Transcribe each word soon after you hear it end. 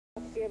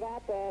Give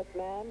up,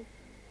 Earthman.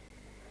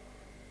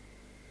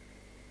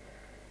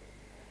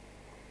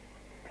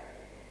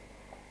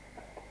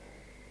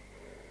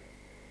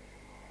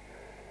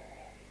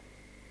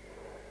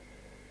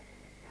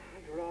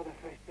 I'd rather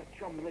face the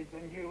Chumleys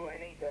than you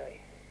any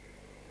day.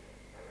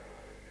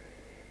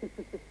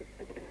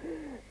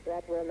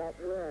 That will not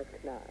work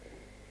now.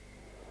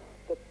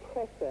 The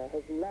pressure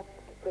has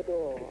locked the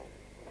door.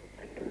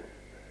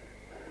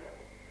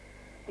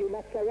 You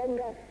must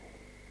surrender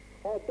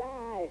or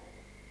die.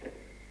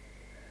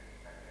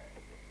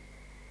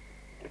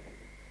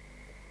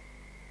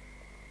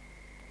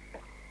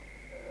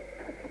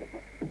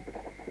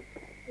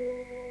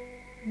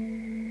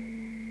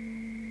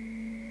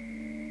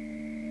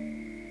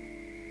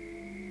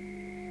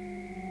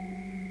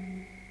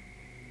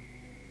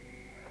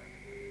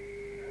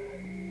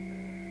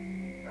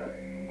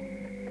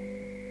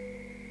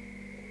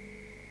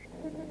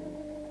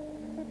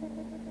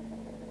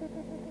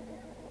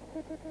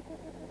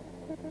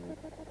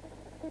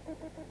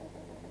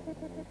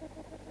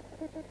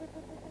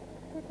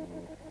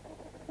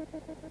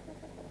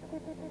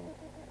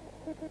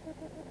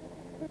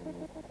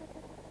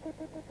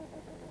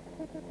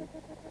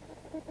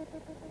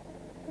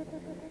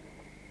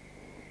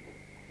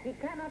 He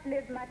cannot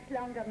live much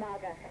longer,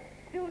 Marga.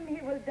 Soon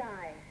he will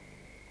die.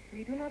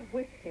 We do not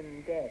wish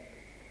him dead.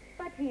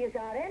 But he is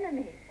our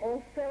enemy.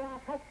 Also our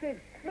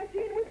hostage.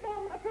 Machine with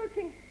bomb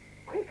approaching.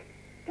 Quick,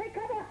 take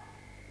cover.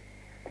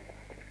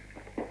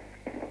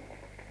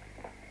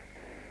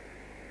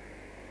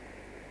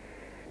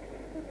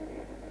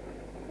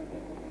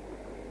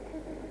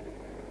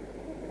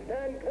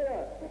 Stand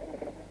clear.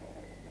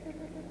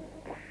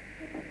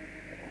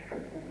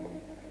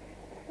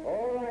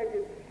 All right,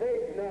 it's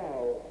safe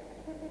now.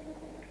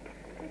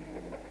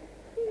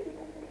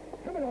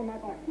 Come along, my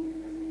boy.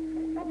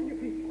 Up on your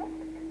feet. Up.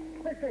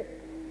 Quick.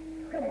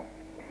 Come on.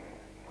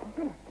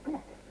 Come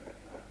on.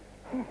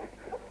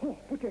 Oh,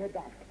 put your head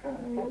down.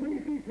 Now,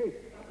 please.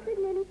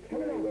 Lenny,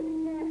 come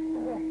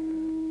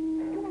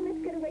on,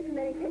 let's get away from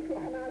there in case we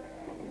come out.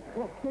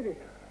 Come on, steady.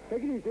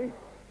 Take it easy.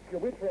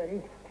 You're with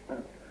friends.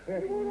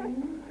 Yes,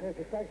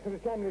 it's thanks to the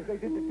Chumleys they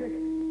did the trick.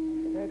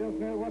 They don't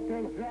know what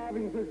those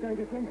drivings was going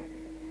to think.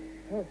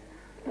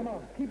 Come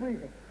on, keep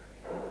breathing.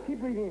 Keep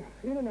breathing.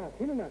 In and out.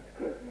 Come on.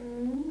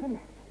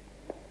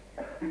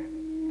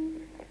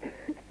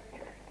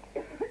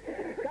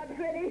 Guns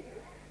ready.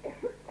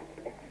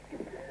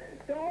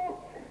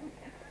 Door.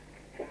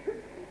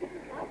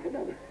 After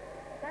them.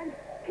 And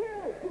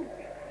kill.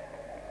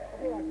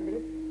 All right, a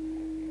minute.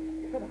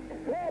 Come on.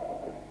 Stop!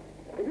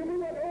 If you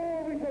move at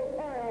all, we shall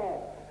fire.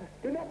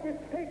 Do not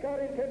mistake our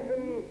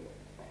intention.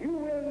 You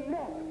will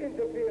not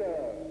interfere.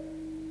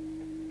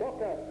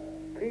 Doctor,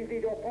 please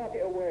lead your party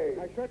away.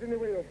 I certainly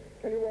will.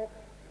 Can you walk?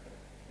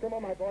 Come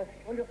on, my boy.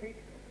 On your feet.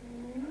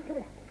 Come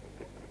on.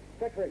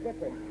 That way.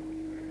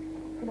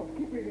 Come on,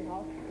 keep breathing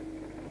out.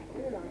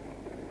 Here now.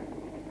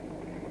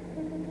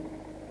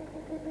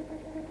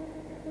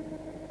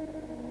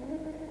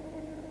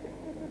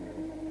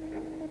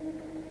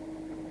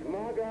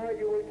 Marga,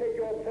 you will take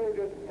your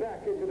soldiers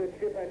back into the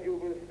ship and you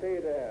will stay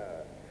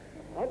there.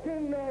 Until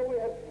now we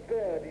have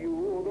spared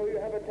you, although you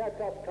have attacked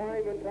us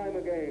time and time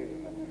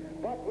again.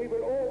 But we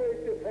will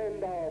always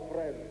defend our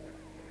friends.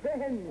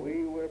 Then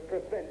we will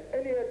prevent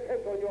any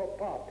attempt on your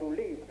part to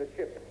leave the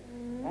ship.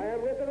 I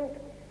am resolute.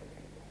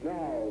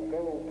 Now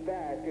go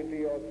back into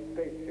your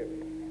spaceship.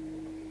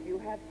 You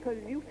have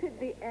polluted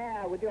the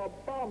air with your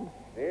bomb.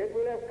 It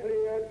will have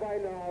cleared by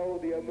now.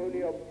 The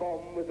ammonia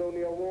bomb was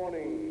only a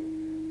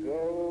warning.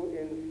 Go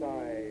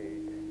inside.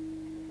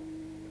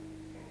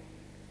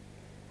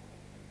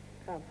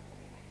 Come.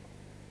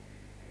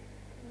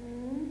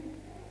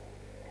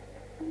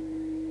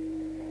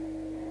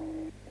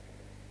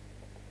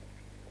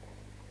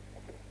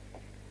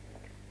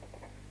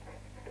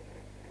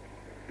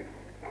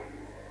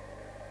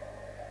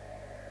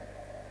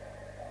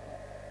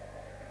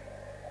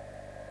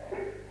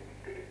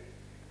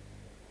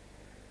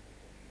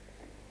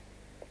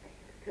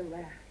 Still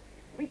there.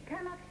 We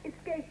cannot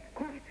escape.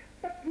 Quiet.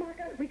 But,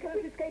 Marga, we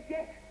cannot escape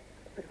yet.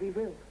 But we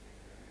will.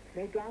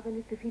 No Draven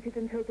is defeated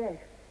until dead.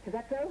 Is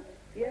that so?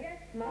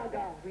 Yes,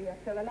 Marga. We are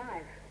still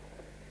alive.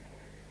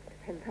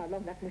 Depends how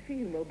long that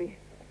machine will be.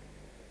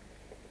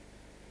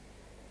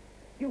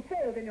 You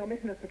failed in your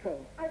mission of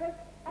patrol. I was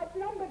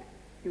outnumbered.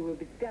 You will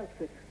be dealt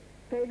with.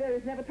 Failure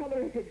is never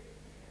tolerated.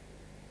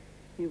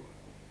 You.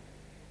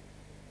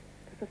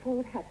 Does the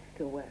forward hatch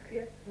still work?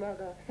 Yes,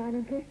 Marga.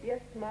 Silently?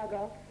 Yes,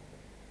 Marga.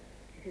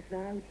 It is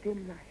now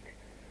dim light.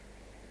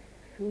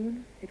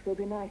 Soon it will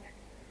be night.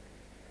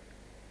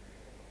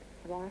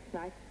 The last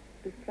night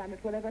this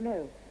planet will ever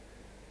know.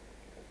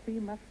 We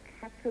must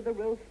capture the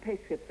Rogue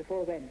spaceship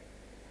before then.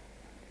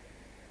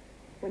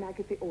 When I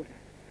give the order,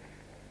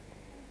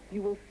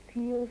 you will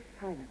steal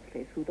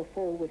silently through the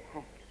forward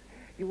hatch.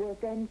 You will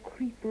then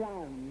creep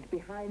round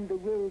behind the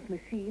Rose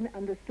machine,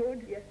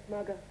 understood? Yes,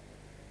 Marga.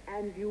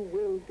 And you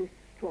will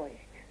destroy it.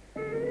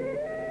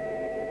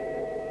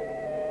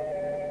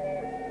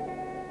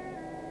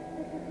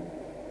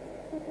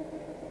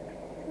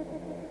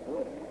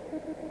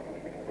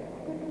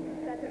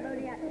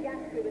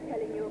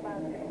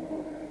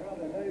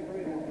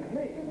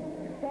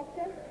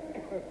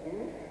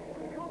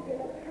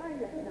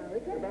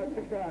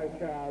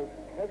 Charles,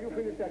 have you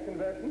finished that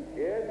conversion?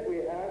 Yes,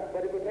 we have,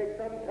 but it will take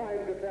some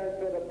time to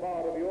transfer the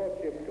part of your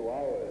ship to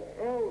ours.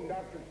 Oh,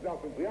 nonsense,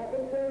 nonsense. We are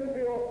concerned for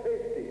your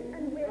safety.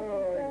 And we're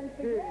Oh, concerned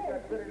for indeed, yours.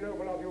 that's very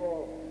noble of you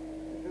all.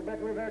 This is a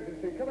matter of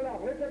emergency. Come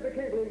along, let's have the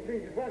cable in,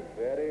 please, at once.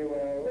 Very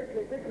well.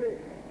 Quickly, quickly.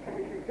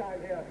 We should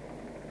sign here.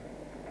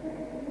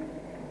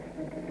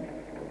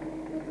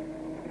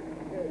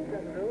 Yes,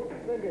 General.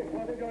 Splendid.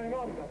 What is going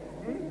on, Doctor?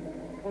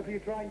 What are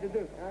you trying to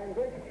do? I'm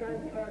going to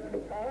transfer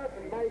some power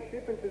from my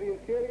ship into the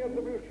interior of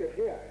the blue ship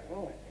here.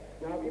 Oh.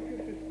 Now, if you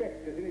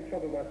suspect there's any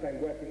trouble whilst I'm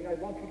working, I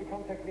want you to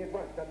contact me at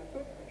once.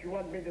 Understood? But you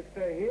want me to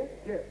stay here?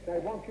 Yes. I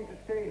want you to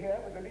stay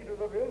here with the leader of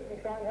the Wills and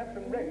try and have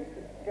some rest.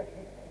 Just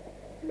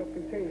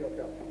contain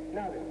yourself.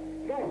 Now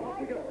then. Right, off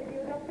we go. With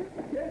you, Doctor?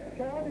 Yes,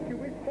 Charles, if you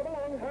wish. Come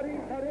along. Hurry,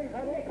 hurry,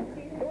 hurry.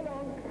 Go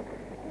along.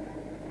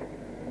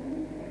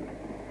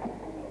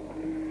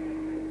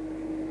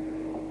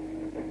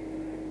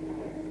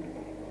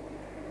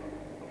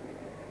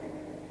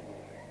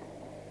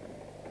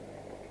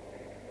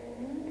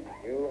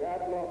 You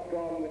have not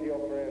gone with your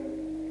friend.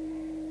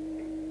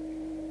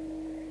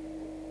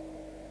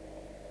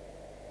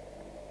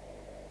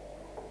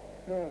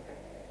 Oh.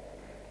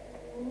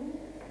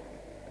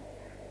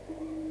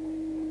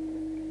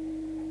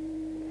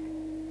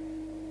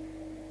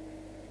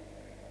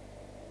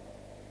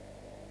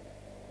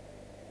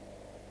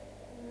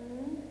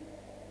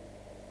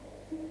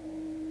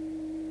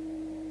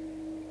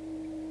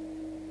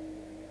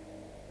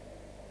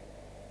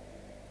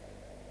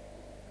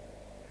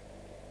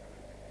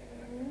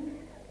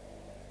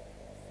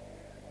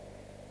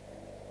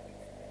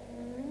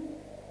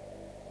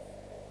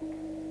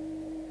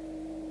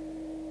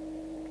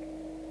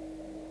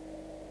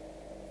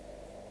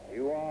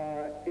 You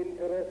are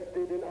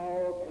interested in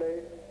our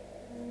place?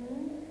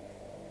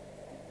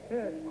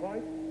 Yes,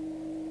 quite.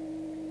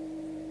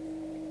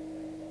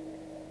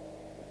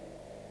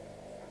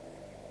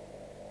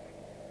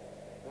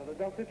 Now, the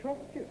doctor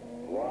trusts you.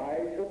 Why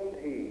shouldn't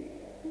he?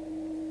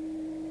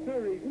 No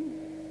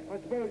reason. I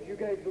suppose you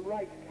gave the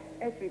right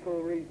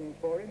ethical reasons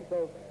for him,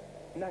 so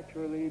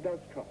naturally he does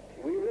trust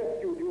you. We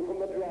rescued you from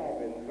the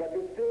dragons, but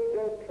you still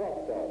don't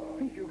trust us.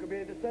 You could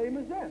be the same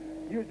as them,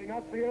 using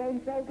us for your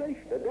own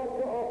salvation. The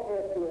doctor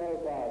offered to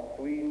help us.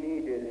 We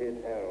needed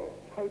his help.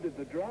 How did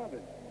the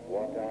Draven?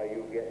 What are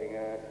you getting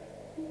at?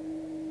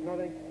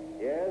 Nothing.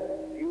 Yes,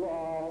 you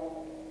are.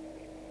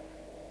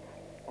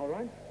 All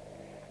right.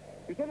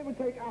 You said it would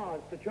take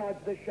hours to charge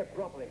this ship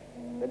properly.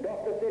 The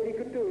doctor said he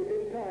could do it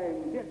in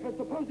time. Yes, but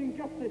supposing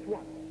just this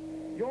once.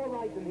 You're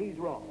right and he's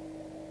wrong.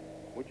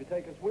 Would you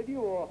take us with you,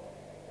 or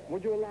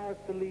would you allow us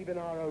to leave in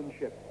our own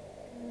ship?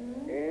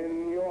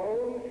 In your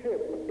own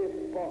ship,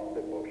 if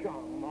possible.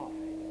 Come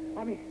on.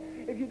 I mean,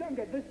 if you don't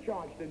get this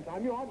charged in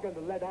time, you aren't going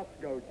to let us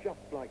go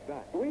just like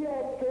that. We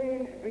are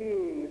strange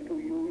beings to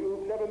you.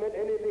 You've never met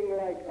anything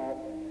like us.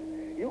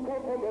 You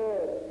come from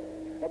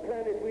Earth, a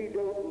planet we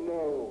don't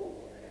know.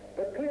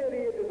 But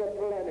clearly it is a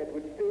planet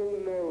which still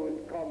knows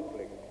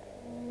conflict.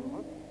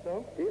 What?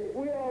 So? If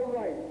we are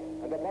right,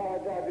 and the power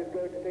charge is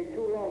going to take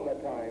too long a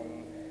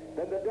time,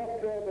 then the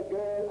doctor, the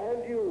girl,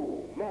 and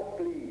you must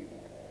leave.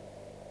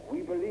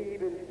 We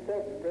believe in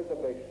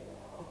self-preservation.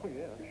 Oh,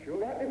 yeah, sure.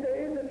 But if there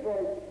is a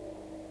choice,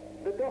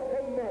 the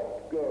doctor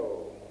must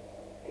go.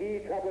 He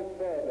travels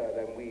further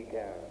than we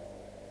can.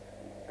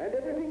 And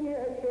everything he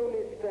has shown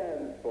he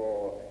stands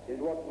for is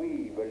what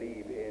we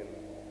believe in.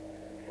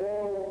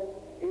 So,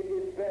 it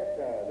is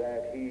better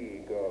that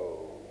he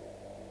go.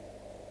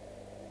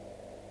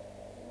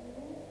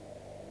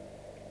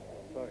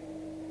 Sorry.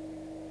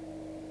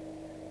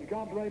 You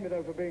can't blame me,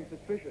 though, for being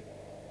suspicious.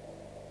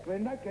 Well,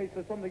 in that case,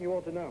 there's something you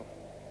ought to know.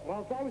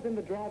 Whilst I was in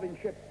the driving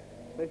ship,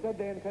 they said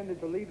they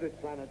intended to leave this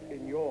planet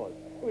in yours.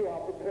 We are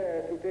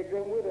prepared to take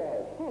them with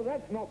us. Oh,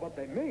 that's not what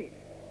they mean.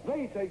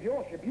 They take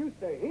your ship, you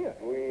stay here.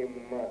 We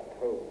must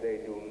hope they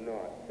do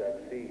not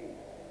succeed.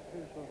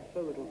 So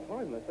little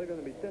time left, they're going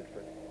to be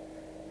desperate.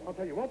 I'll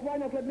tell you what, why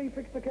not let me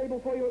fix the cable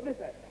for you at this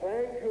end?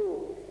 Thank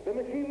you. The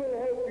machine will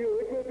help you.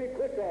 It will be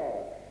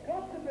quicker.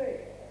 Got to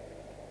be.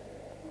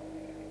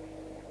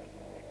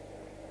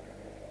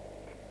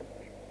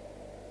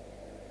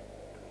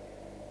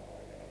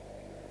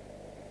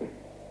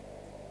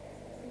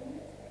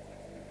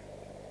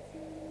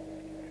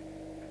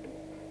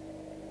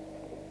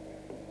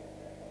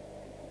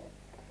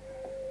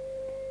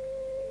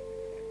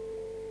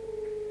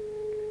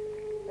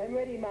 I'm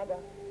ready, Mother.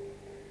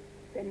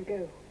 Then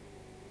go.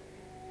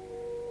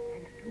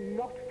 And do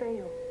not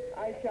fail.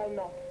 I shall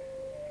not.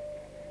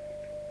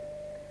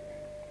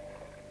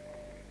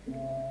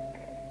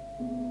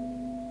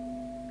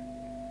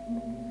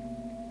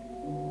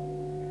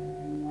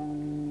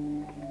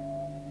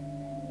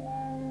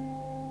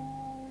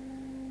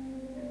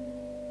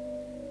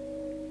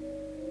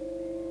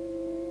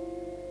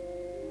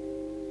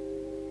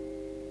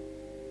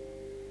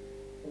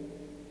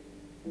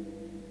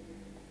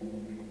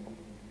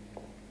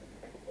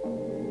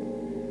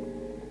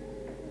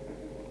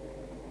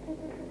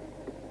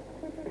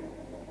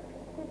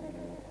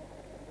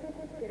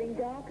 Getting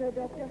darker,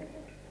 Doctor.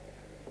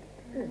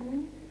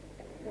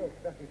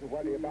 nothing to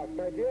worry about,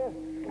 my dear.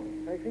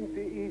 I think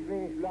the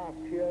evenings last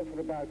here for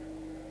about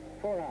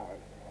 4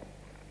 hours.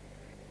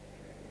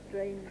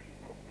 Strange.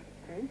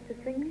 To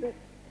think that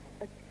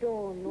at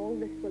dawn all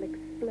this will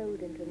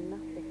explode into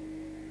nothing.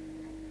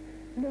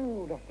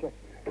 No, not just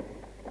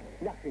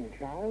nothing,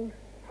 child.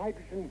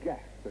 Hydrogen gas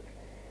that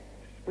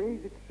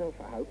sprays itself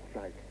out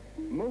like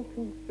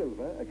molten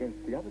silver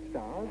against the other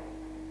stars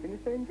in the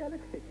same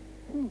galaxy.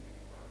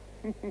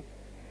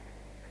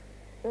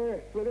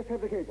 Yes, well, let's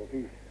have the cable,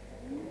 please.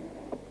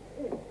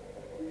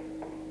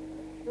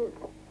 Good.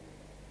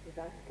 She's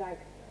out of sight.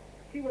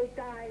 She will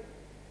die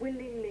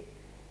willingly.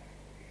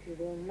 She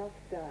will not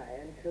die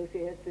until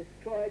she has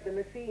destroyed the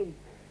machine.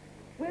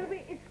 Will we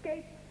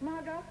escape,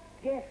 Margot?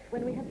 Yes,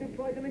 when we have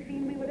destroyed the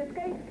machine, we will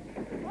escape.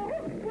 Oh,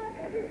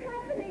 what is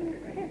happening?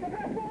 It's the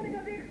first warning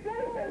of the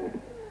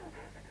explosion.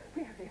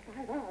 We have only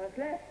 5 hours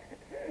left.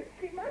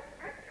 She must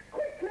act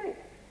quickly.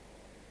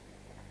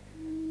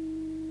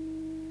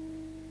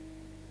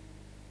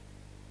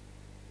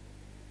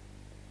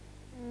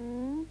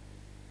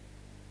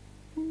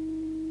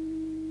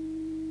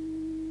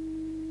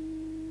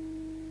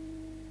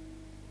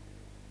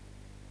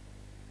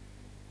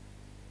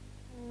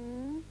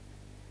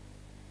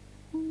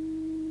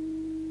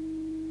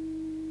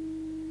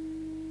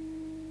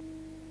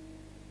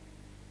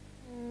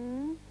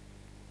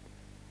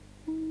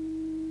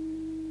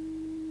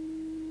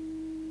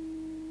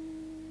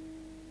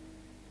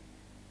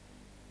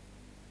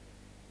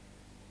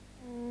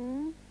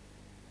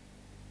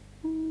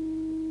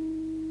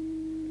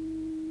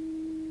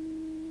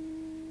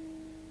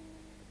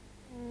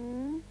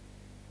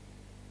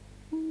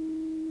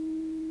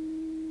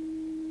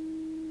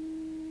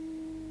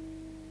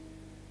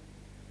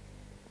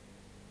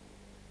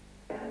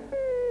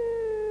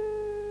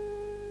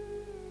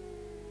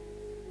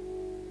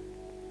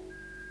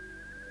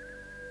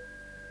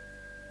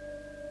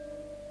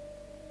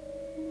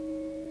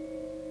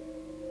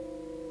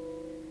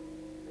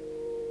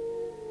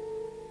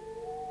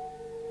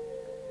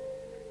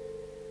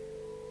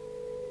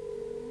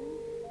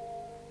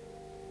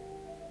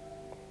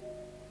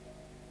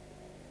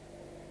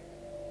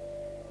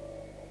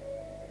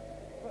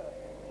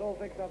 All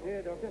fixed up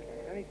here, Doctor.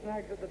 Any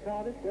snags at the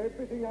TARDIS?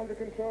 Everything under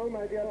control,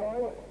 my dear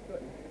boy.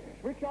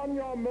 Switch on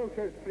your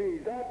motors,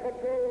 please. Start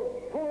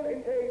control, full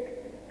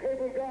intake,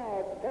 cable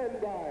guard, stand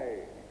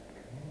by.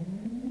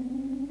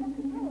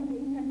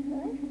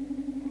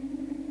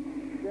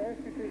 Yes,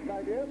 it is,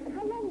 my dear.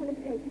 How long will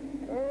it take?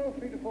 Oh,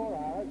 3 to 4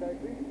 hours, I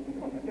think.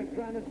 Well, the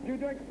planet's due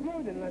to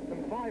explode in less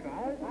than 5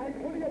 hours. I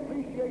fully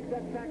appreciate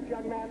that fact,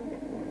 young man.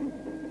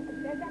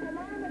 There's that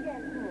alarm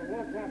again. Oh,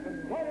 what's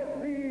happened? Quiet,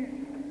 please.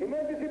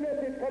 Emergency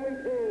message coming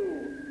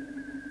through.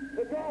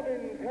 The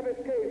Darwins have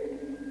escaped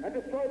and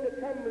destroyed the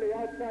Chumley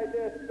outside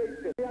their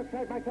spaceship.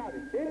 Outside my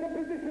TARDIS. In the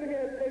position he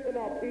has taken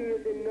up, he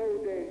is in no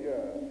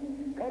danger.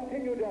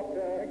 Continue,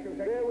 Doctor. Thank you.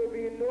 There will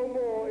be no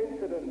more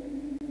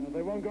incidents. Well,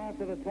 they won't go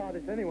after the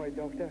TARDIS anyway,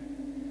 Doctor.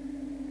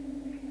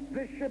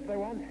 This ship they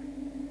want,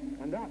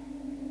 and us.